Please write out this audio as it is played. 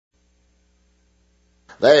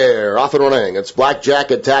There, off and running. It's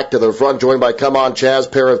Blackjack Attack to the front, joined by Come On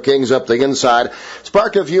Chaz, Pair of Kings up the inside.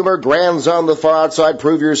 Spark of Humor, Grands on the far outside.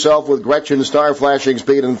 Prove Yourself with Gretchen, Star, Flashing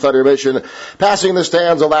Speed, and Thunder Mission. Passing the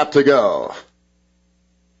stands, a lap to go.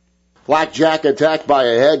 Blackjack Attack by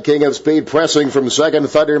a head. King of Speed pressing from second.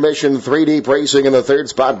 Thunder Mission 3D racing in the third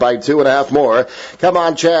spot by 2.5 more. Come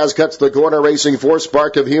On Chaz cuts the corner, racing fourth.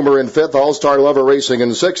 Spark of Humor in fifth. All-Star Lover racing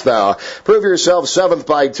in sixth now. Prove Yourself seventh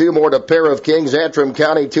by 2 more to Pair of Kings. Antrim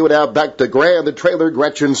County 2.5 back to Grand. The trailer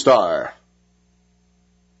Gretchen Star.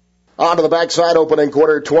 On to the backside, opening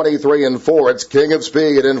quarter 23 and 4. It's King of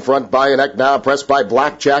Speed in front by a neck now, pressed by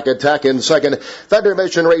Blackjack Attack in second. Thunder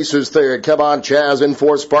Mission races third. Come On Chaz in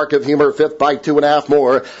fourth. Spark of Humor fifth by 2.5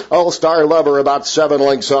 more. All-Star Lover about 7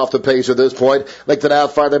 lengths off the pace at this point. Length and a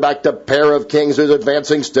half farther back to Pair of Kings, who's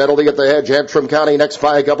advancing steadily at the hedge. Antrim County next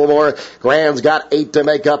by a couple more. Grand's got 8 to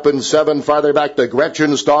make up and 7 farther back to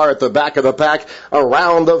Gretchen Star at the back of the pack.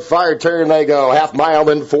 Around the far turn they go. Half mile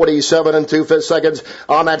in 47 and 2/5 seconds.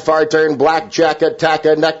 On that far turn, Blackjack Attack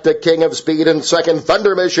a neck to King of Speed in second.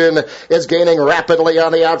 Thunder Mission is gaining rapidly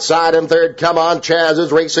on the outside in third. Come On Chaz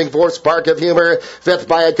is racing fourth. Spark of Humor fifth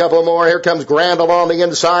by a couple more. Here comes Grand along the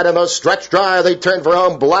inside and a stretch drive. They turn for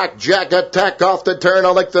home. Blackjack Attack off the turn,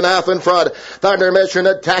 a length and a half in front. Thunder Mission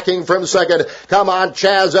attacking from second. Come On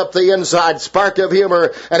Chaz up the inside. Spark of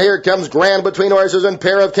Humor, and here comes Grand between horses and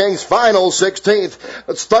Pair of Kings. Final 16th.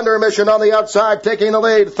 It's Thunder Mission on the outside taking the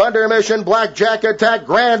lead. Thunder Mission, Blackjack Attack.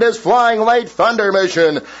 Grand is flying late. Thunder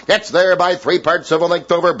Mission gets there by 3/4 of a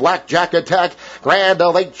length over Blackjack Attack. Grand a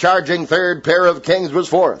late charging third. Pair of Kings was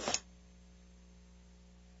fourth.